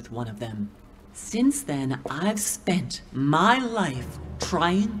paths with one of them. Since then, I've spent my life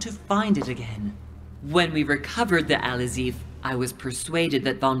trying to find it again. When we recovered the Alizif, I was persuaded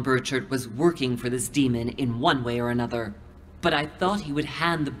that von Burchard was working for this demon in one way or another. But I thought he would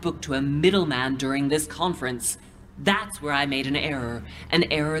hand the book to a middleman during this conference. That's where I made an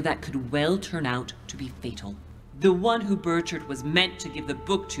error that could well turn out to be fatal. The one who Burchard was meant to give the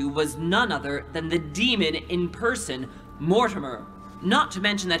book to was none other than the demon in person, Mortimer. Not to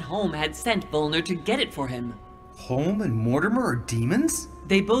mention that Home had sent Volner to get it for him. Home and Mortimer are demons?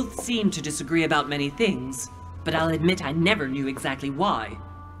 They both seem to disagree about many things, but I'll admit I never knew exactly why.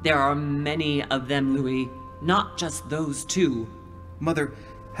 There are many of them, Louis. Not just those 2. Mother,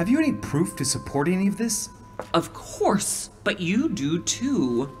 have you any proof to support any of this? Of course, but you do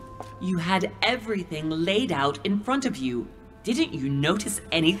too. You had everything laid out in front of you. Didn't you notice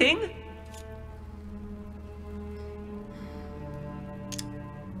anything?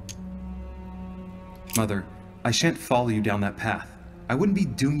 Mother, I shan't follow you down that path. I wouldn't be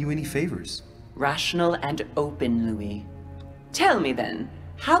doing you any favors. Rational and open, Louis. Tell me then,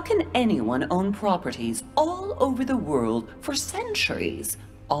 how can anyone own properties all over the world for centuries,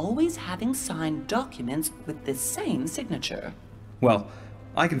 always having signed documents with the same signature? Well,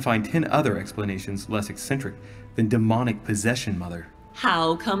 I can find 10 other explanations less eccentric than demonic possession, Mother.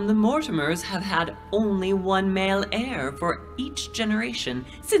 How come the Mortimers have had only one male heir for each generation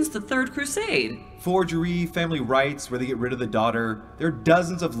since the Third Crusade? Forgery, family rights, where they get rid of the daughter. There are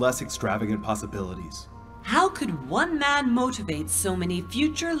dozens of less extravagant possibilities. How could one man motivate so many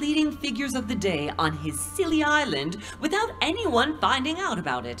future leading figures of the day on his silly island without anyone finding out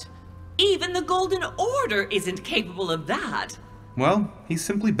about it? Even the Golden Order isn't capable of that. Well, he's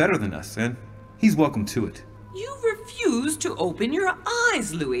simply better than us, and he's welcome to it. You refuse to open your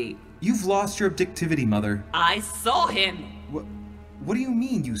eyes, Louis. You've lost your objectivity, Mother. I saw him. What do you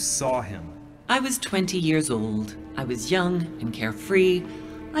mean you saw him? I was 20 years old. I was young and carefree.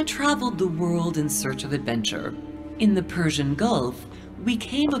 I traveled the world in search of adventure. In the Persian Gulf, we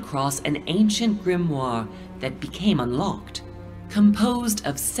came across an ancient grimoire that became unlocked. Composed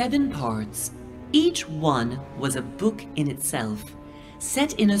of 7 parts, each one was a book in itself,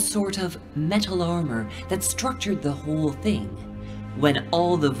 set in a sort of metal armor that structured the whole thing. When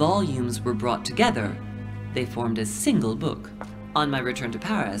all the volumes were brought together, they formed a single book. On my return to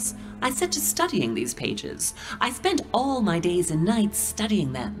Paris, I set to studying these pages. I spent all my days and nights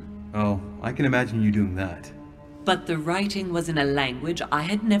studying them. Oh, I can imagine you doing that. But the writing was in a language I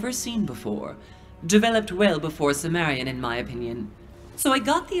had never seen before, developed well before Sumerian in my opinion. So I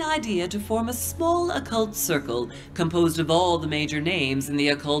got the idea to form a small occult circle composed of all the major names in the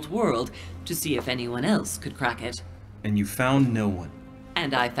occult world to see if anyone else could crack it. And you found no one.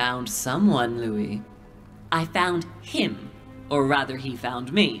 And I found someone, Louis. I found him, or rather he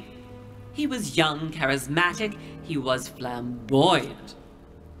found me. He was young, charismatic, he was flamboyant.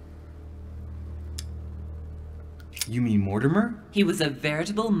 You mean Mortimer? He was a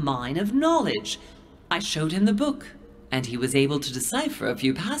veritable mine of knowledge. I showed him the book, and he was able to decipher a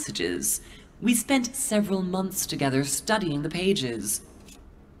few passages. We spent several months together studying the pages.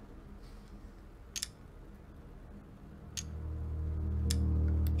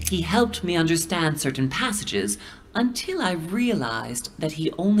 He helped me understand certain passages until I realized that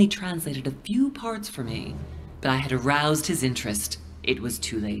he only translated a few parts for me. But I had aroused his interest. It was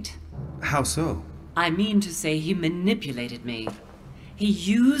too late. How so? I mean to say he manipulated me. He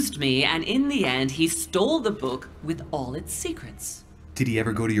used me, and in the end, he stole the book with all its secrets. Did he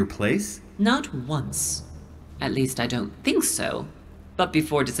ever go to your place? Not once. At least I don't think so. But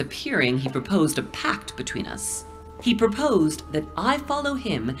before disappearing, he proposed a pact between us. He proposed that I follow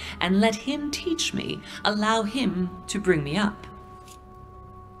him and let him teach me, allow him to bring me up.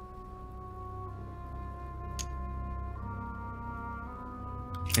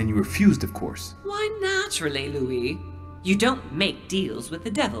 And you refused, of course. Why, naturally, Louis. You don't make deals with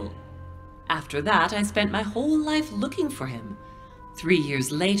the devil. After that, I spent my whole life looking for him. 3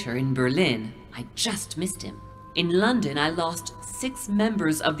 years later in Berlin, I just missed him. In London, I lost 6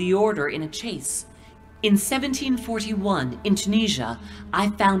 members of the order in a chase. In 1741, in Tunisia, I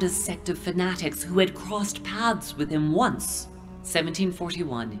found a sect of fanatics who had crossed paths with him once.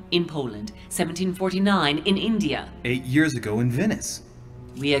 1741, in Poland. 1749, in India. 8 years ago in Venice.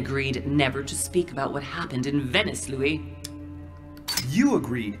 We agreed never to speak about what happened in Venice, Louis. You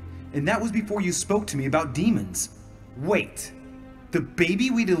agreed, and that was before you spoke to me about demons. Wait, the baby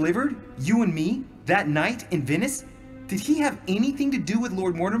we delivered, you and me, that night in Venice, did he have anything to do with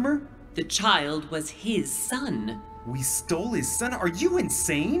Lord Mortimer? The child was his son. We stole his son? Are you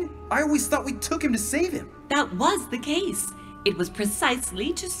insane? I always thought we took him to save him. That was the case. It was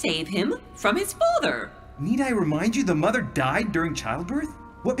precisely to save him from his father. Need I remind you the mother died during childbirth?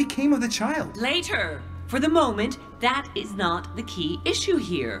 What became of the child? Later. For the moment, that is not the key issue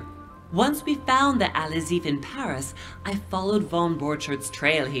here. Once we found the Al-Azif in Paris, I followed von Borchart's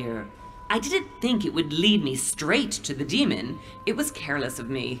trail here. I didn't think it would lead me straight to the demon. It was careless of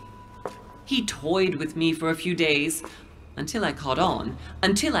me. He toyed with me for a few days, until I caught on,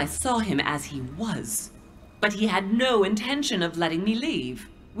 until I saw him as he was. But he had no intention of letting me leave.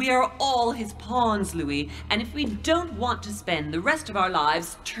 We are all his pawns, Louis, and if we don't want to spend the rest of our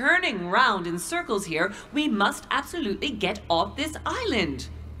lives turning round in circles here, we must absolutely get off this island.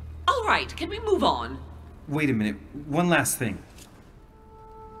 All right, can we move on? Wait a minute, one last thing.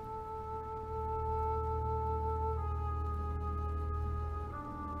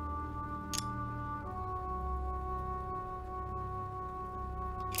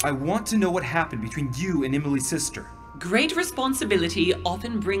 I want to know what happened between you and Emily's sister. Great responsibility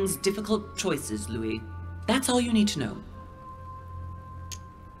often brings difficult choices, Louis. That's all you need to know.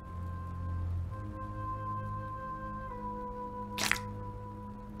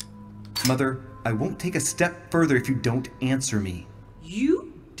 Mother, I won't take a step further if you don't answer me.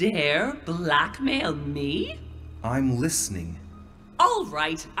 You dare blackmail me? I'm listening. All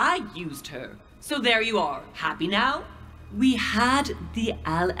right, I used her. So there you are. Happy now? We had the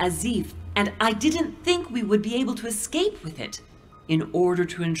Al-Azif, and I didn't think we would be able to escape with it. In order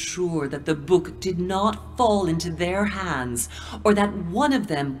to ensure that the book did not fall into their hands, or that one of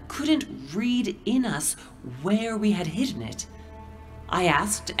them couldn't read in us where we had hidden it, I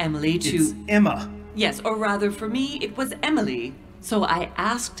asked Emily to... It's Emma. Yes, or rather for me, it was Emily. So I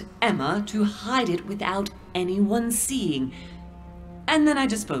asked Emma to hide it without anyone seeing, and then I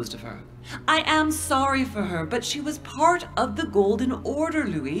disposed of her. I am sorry for her, but she was part of the Golden Order,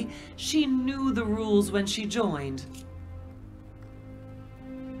 Louis. She knew the rules when she joined.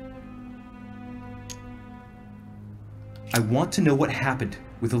 I want to know what happened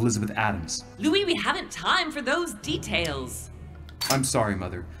with Elizabeth Adams. Louis, we haven't time for those details. I'm sorry,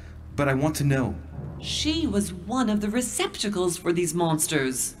 Mother, but I want to know. She was one of the receptacles for these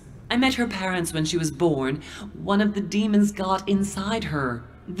monsters. I met her parents when she was born. One of the demons got inside her.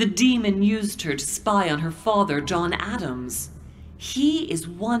 The demon used her to spy on her father, John Adams. He is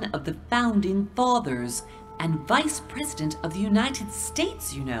one of the founding fathers and vice president of the United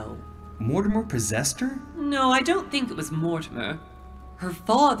States, you know. Mortimer possessed her? No, I don't think it was Mortimer. Her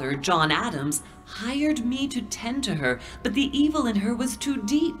father, John Adams, hired me to tend to her, but the evil in her was too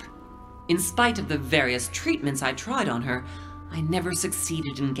deep. In spite of the various treatments I tried on her, I never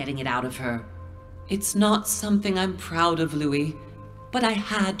succeeded in getting it out of her. It's not something I'm proud of, Louis, but I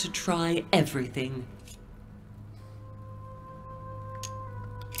had to try everything.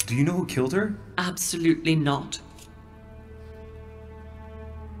 Do you know who killed her? Absolutely not.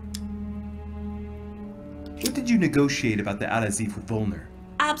 What did you negotiate about the Al-Azif with Volner?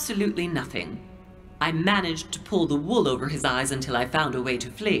 Absolutely nothing. I managed to pull the wool over his eyes until I found a way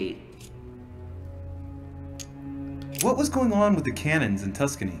to flee. What was going on with the cannons in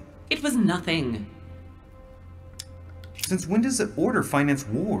Tuscany? It was nothing. Since when does the Order finance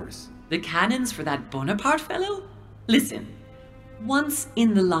wars? The cannons for that Bonaparte fellow? Listen, once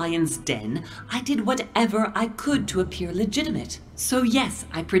in the lion's den, I did whatever I could to appear legitimate. So yes,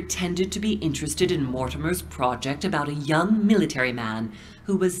 I pretended to be interested in Mortimer's project about a young military man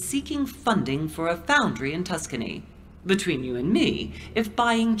who was seeking funding for a foundry in Tuscany. Between you and me, if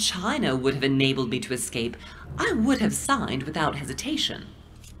buying China would have enabled me to escape, I would have signed without hesitation.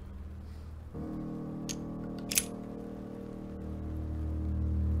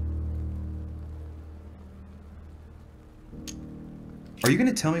 Are you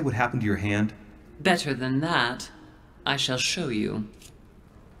going to tell me what happened to your hand? Better than that. I shall show you.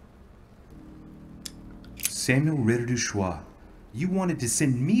 Samuel Ritter du Choix. You wanted to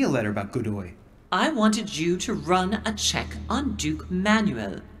send me a letter about Godoy. I wanted you to run a check on Duke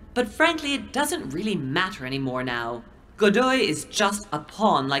Manuel. But frankly, it doesn't really matter anymore now. Godoy is just a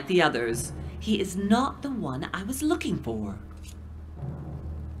pawn like the others. He is not the one I was looking for.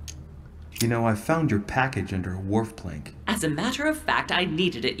 You know, I found your package under a wharf plank. As a matter of fact, I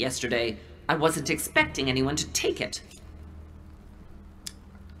needed it yesterday. I wasn't expecting anyone to take it.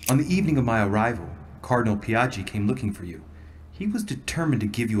 On the evening of my arrival, Cardinal Piaggi came looking for you. He was determined to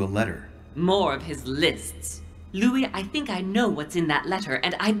give you a letter. More of his lists. Louis, I think I know what's in that letter,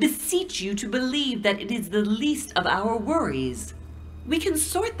 and I beseech you to believe that it is the least of our worries. We can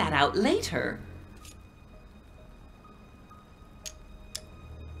sort that out later.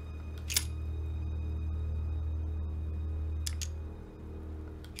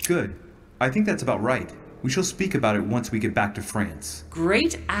 Good. I think that's about right. We shall speak about it once we get back to France.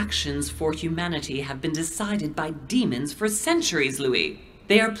 Great actions for humanity have been decided by demons for centuries, Louis.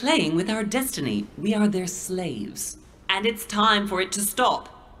 They are playing with our destiny. We are their slaves. And it's time for it to stop.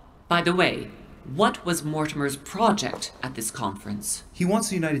 By the way, what was Mortimer's project at this conference? He wants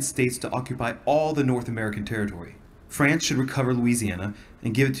the United States to occupy all the North American territory. France should recover Louisiana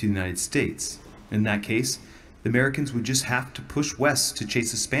and give it to the United States. In that case, the Americans would just have to push west to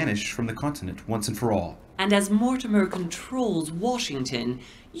chase the Spanish from the continent once and for all. And as Mortimer controls Washington,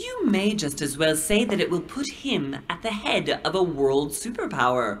 you may just as well say that it will put him at the head of a world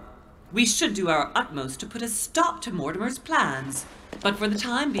superpower. We should do our utmost to put a stop to Mortimer's plans. But for the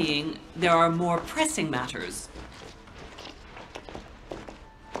time being, there are more pressing matters.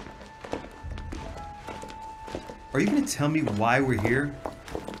 Are you going to tell me why we're here?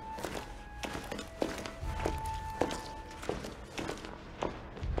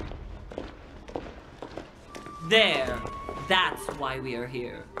 There. That's why we are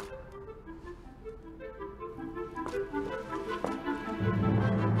here.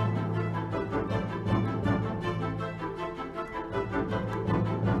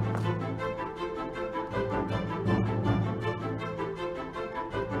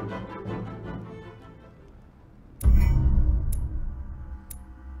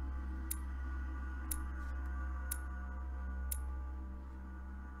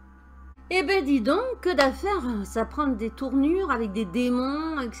 Eh ben dis donc, que d'affaires, ça prend des tournures avec des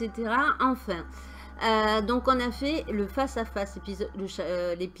démons, etc. Enfin, donc on a fait le face-à-face,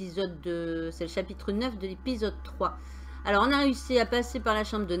 l'épisode de... c'est le chapitre 9 de l'épisode 3. Alors on a réussi à passer par la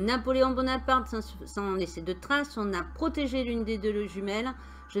chambre de Napoléon Bonaparte sans laisser de traces, on a protégé l'une des deux jumelles,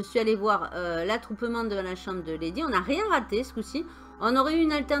 je suis allée voir l'attroupement devant la chambre de Lady, on n'a rien raté ce coup-ci. On aurait eu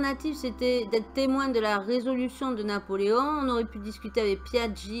une alternative, c'était d'être témoin de la résolution de Napoléon. On aurait pu discuter avec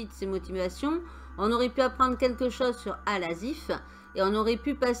Piaggi de ses motivations. On aurait pu apprendre quelque chose sur Al-Azif. Et on aurait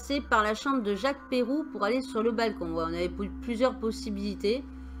pu passer par la chambre de Jacques Pérou pour aller sur le balcon. On avait plusieurs possibilités.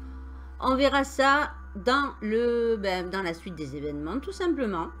 On verra ça dans la suite des événements, tout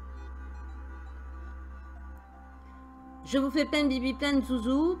simplement. Je vous fais plein de bibi, plein de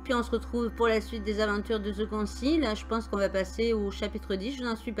zouzou, puis on se retrouve pour la suite des aventures de The Concile. Là, je pense qu'on va passer au chapitre 10, je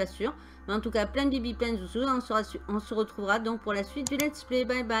n'en suis pas sûre. Mais en tout cas, plein de bibi, plein de zouzou, on se retrouvera donc pour la suite du let's play.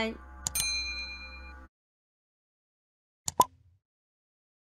 Bye bye.